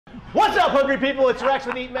What's up, hungry people? It's Rex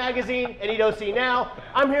with Eat Magazine and EatOCnow.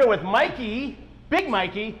 I'm here with Mikey, Big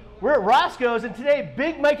Mikey. We're at Roscoe's, and today,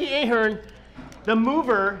 Big Mikey Ahern, the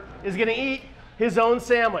mover, is gonna eat his own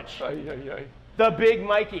sandwich. The Big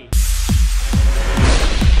Mikey.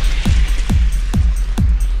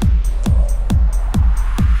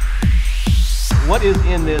 What is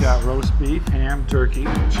in this? We got roast beef, ham, turkey,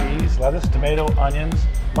 cheese, lettuce, tomato, onions,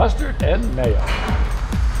 mustard, and mayo.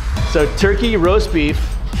 So turkey, roast beef,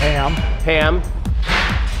 ham,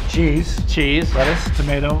 cheese, lettuce,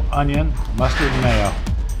 tomato, onion, mustard, and mayo.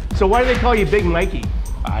 So why do they call you Big Mikey?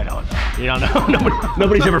 I don't know. You don't know?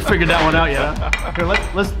 Nobody's ever figured that one out yet. Huh? Here,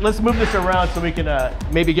 let's move this around so we can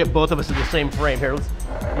maybe get both of us in the same frame. Here,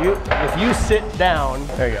 if you sit down,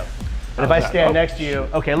 there you go. And if I stand next to you,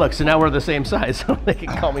 okay, look, so now we're the same size, so they can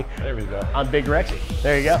call me. There we go. I'm Big Rexy.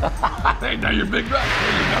 There you go. Hey, now you're Big Rex.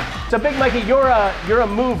 There you go. So Big Mikey, you're a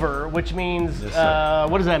mover, which means,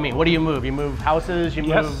 what does that mean? What do you move? You move houses, you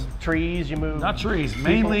move trees, you move... Not trees,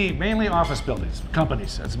 mainly office buildings,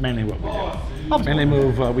 companies. That's mainly what we do. Mainly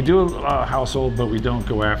move, we do a household, but we don't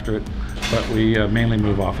go after it. But we mainly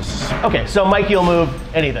move offices. Okay, so Mikey will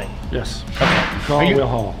move anything? Yes. Okay. Call, we'll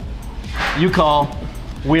haul. You call,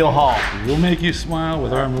 we'll haul. We'll make you smile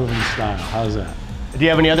with our moving style. How's that? Do you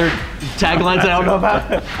have any other taglines that I don't know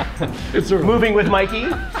about? It's moving with Mikey,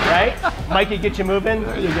 right? Mikey, get you moving.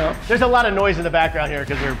 There you go. There's a lot of noise in the background here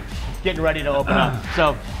because we're getting ready to open up.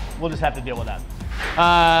 So we'll just have to deal with that.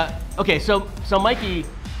 Okay, so Mikey,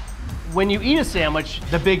 when you eat a sandwich,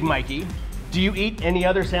 the Big Mikey, do you eat any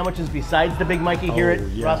other sandwiches besides the Big Mikey here at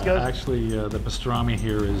Roscoe's? Actually, the pastrami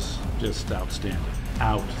here is just outstanding.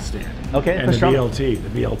 Outstanding. Okay, and the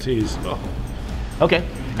BLTs. Oh. Okay,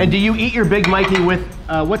 and do you eat your Big Mikey with,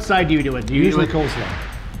 what side do you do it? Do you usually do it with coleslaw.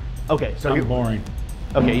 Okay, so you're boring.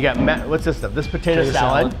 Okay, you got, what's this stuff? This potato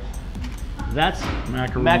salad. That's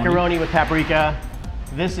macaroni with paprika.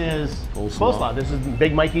 This is coleslaw. This is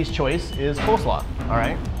Big Mikey's choice is coleslaw. All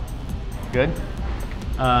right, good.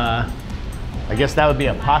 I guess that would be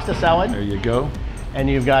a pasta salad. There you go. And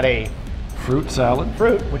you've got a fruit salad.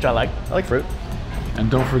 Fruit, which I like. I like fruit. And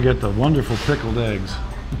don't forget the wonderful pickled eggs.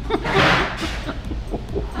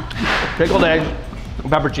 Pickled eggs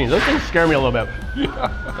and pepperoncinis. Those things scare me a little bit. Yeah.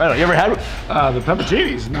 I don't know. You ever had the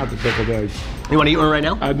pepperoncinis, not the pickled eggs. You want to eat one right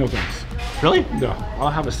now? No thanks. Really? No. I'll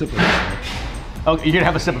have a sip of beer. Oh, you're gonna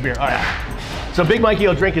have a sip of beer. All right. So Big Mikey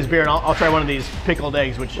will drink his beer, and I'll try one of these pickled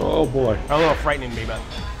eggs, which oh boy, are a little frightening to me, but.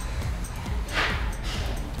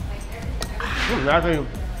 Nothing.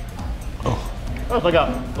 Oh, it's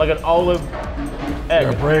like an olive egg.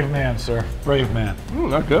 You're a brave man, sir. Brave man.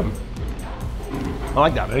 That's good. I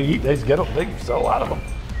like that. They sell a lot of them.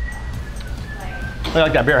 I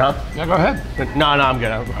like that beer, huh? Yeah, go ahead. No, I'm good.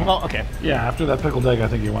 Well, okay. Yeah, after that pickled egg, I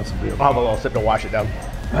think you want some beer. I'll have a little sip to wash it down.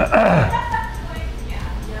 I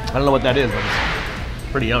don't know what that is, but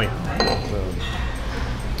it's pretty yummy.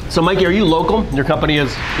 So Mikey, are you local? Your company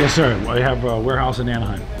is? Yes, sir. I have a warehouse in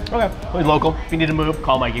Anaheim. Okay, he's local. If you need to move,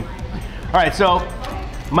 call Mikey. All right, so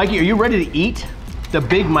Mikey, are you ready to eat the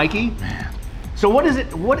Big Mikey? Man. So what does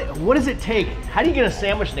it take? How do you get a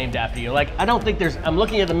sandwich named after you? Like, I don't think there's, I'm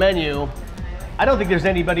looking at the menu, I don't think there's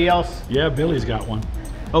anybody else. Yeah, Billy's got one.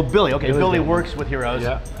 Oh, Billy, okay. Billy works with Heroes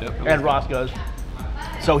and Roscoe's.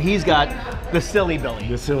 So he's got the Silly Billy.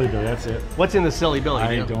 The Silly Billy, that's it. What's in the Silly Billy?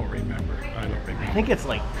 I don't remember. I think it's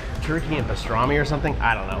like turkey and pastrami or something.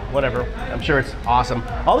 I don't know, whatever. I'm sure it's awesome.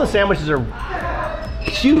 All the sandwiches are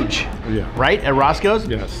huge, right, at Roscoe's?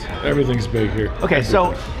 Yes, everything's big here. Okay,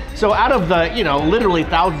 so out of the, literally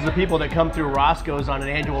thousands of people that come through Roscoe's on an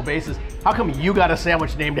annual basis, how come you got a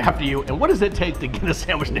sandwich named after you, and what does it take to get a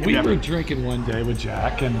sandwich named after you? We were drinking one day with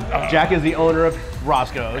Jack, and Jack is the owner of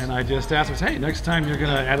Roscoe's. And I just asked him, hey, next time you're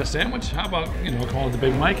gonna add a sandwich, how about, call it the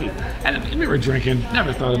Big Mikey? And we were drinking,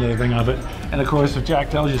 never thought anything of it. And of course, if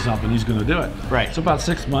Jack tells you something, he's gonna do it. Right. So about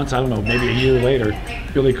 6 months, I don't know, maybe a year later,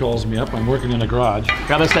 Billy calls me up, I'm working in a garage.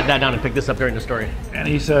 Let's set that down and pick this up during the story. And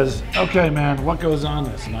he says, okay, man, what goes on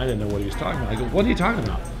this? And I didn't know what he was talking about. I go, what are you talking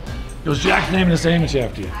about? He goes, Jack's naming the sandwich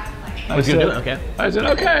after you. What's he gonna do? Okay. I said,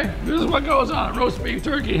 okay, this is what goes on: roast beef,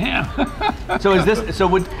 turkey, ham. So is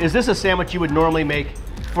this a sandwich you would normally make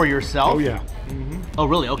for yourself? Oh yeah. Mm-hmm. Oh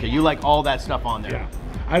really? Okay, you like all that stuff on there. Yeah.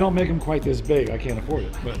 I don't make them quite this big. I can't afford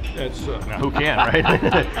it, but that's who can, right?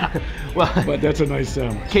 Well, but that's a nice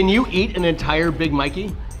sandwich. Can you eat an entire Big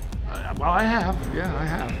Mikey? Well, I have. Yeah, I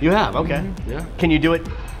have. You have? Okay. Mm-hmm. Yeah. Can you do it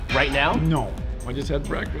right now? No. I just had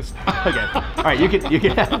breakfast. Okay. All right, you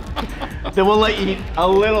can have. Then we'll let you eat a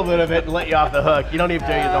little bit of it and let you off the hook. You don't need to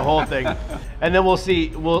eat the whole thing. And then we'll see.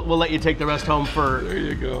 We'll let you take the rest home for. There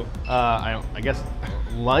you go. I guess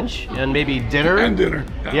lunch and maybe dinner. And dinner.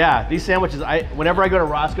 Yeah, these sandwiches, whenever I go to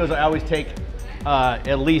Roscoe's, I always take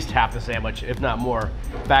at least half the sandwich, if not more,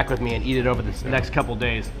 back with me and eat it over the next couple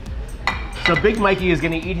days. So Big Mikey is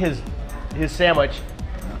gonna eat his sandwich.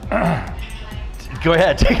 Go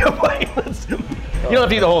ahead, take a bite. You don't have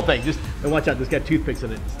to eat the whole thing. And watch out, this got toothpicks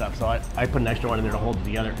in it and stuff, so I put an extra one in there to hold it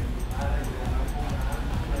together.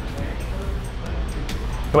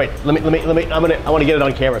 Wait, I want to get it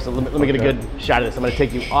on camera, so let me get a good shot of this. I'm gonna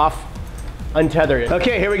take you off, untether it.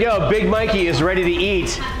 Okay, here we go. Big Mikey is ready to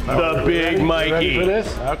eat. The Big Mikey. Ready for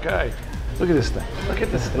this? Okay. Look at this thing. Look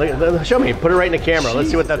at this thing. Show me, put it right in the camera. Let's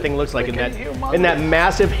see what that thing looks like in that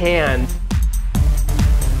massive hand.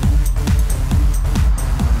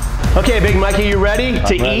 Okay, Big Mikey, you ready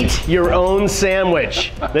to eat your own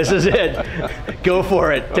sandwich? This is it. Go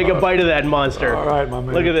for it. Take a bite of that monster. All right, my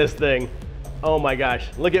man. Look at this thing. Oh my gosh.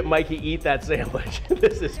 Look at Mikey eat that sandwich.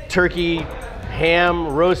 This is turkey, ham,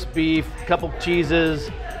 roast beef, couple cheeses,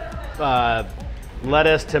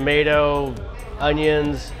 lettuce, tomato,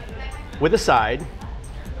 onions, with a side,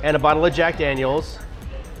 and a bottle of Jack Daniels,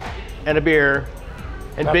 and a beer.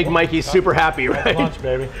 And Big Mikey's super happy, right? That's lunch,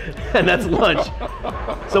 baby. And that's lunch.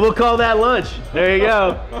 So we'll call that lunch. There you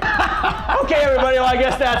go. Okay, everybody, well, I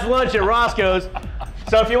guess that's lunch at Roscoe's.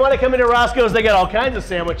 So if you want to come into Roscoe's, they got all kinds of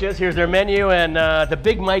sandwiches. Here's their menu, and the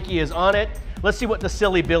Big Mikey is on it. Let's see what the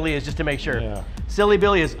Silly Billy is, just to make sure. Yeah. Silly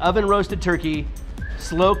Billy is oven-roasted turkey,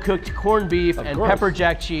 slow-cooked corned beef, and pepper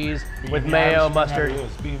jack cheese with mayo, mustard.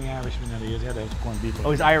 Being the Irishman that he is, he had to have corned beef.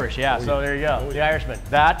 Oh, he's Irish, yeah. So there you go, the Irishman.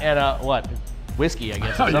 That and what? Whiskey, I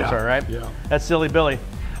guess, of some sort, right? Yeah. That's Silly Billy.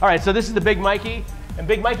 All right, so this is the Big Mikey. And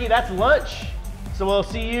Big Mikey, that's lunch. So we'll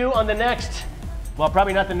see you on the next, well,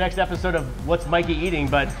 probably not the next episode of What's Mikey Eating,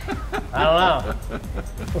 but I don't know.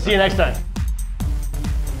 We'll see you next time.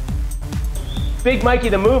 Big Mikey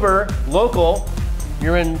the Mover, local.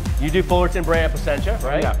 You do Fullerton, Brea and Placentia,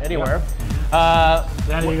 right? Yeah. Anywhere. Yeah.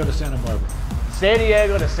 San Diego to Santa Barbara. San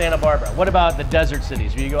Diego to Santa Barbara. What about the desert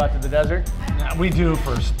cities? Will you go out to the desert? Yeah, we do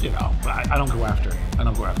first, you know, but I don't go after it. I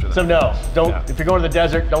don't go after that. So no, don't. Yeah. If you're going to the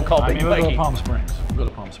desert, don't call Big Mikey. We'll go to Palm Springs. We'll go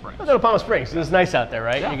to Palm Springs. We'll go to Palm Springs. It's nice out there,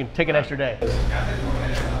 right? Yeah. You can take an extra day.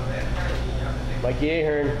 Mikey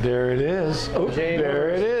Ahern. There it is. Oh, there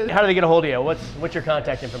it is. How do they get a hold of you? What's your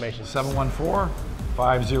contact information?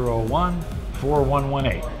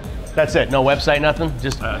 714-501-4118. That's it. No website, nothing.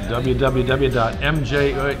 Just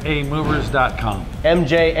www.mjamovers.com.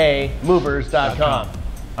 mjamovers.com.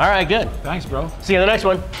 All right, good. Thanks, bro. See you in the next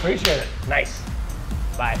one. Appreciate it. Nice.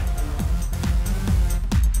 Bye.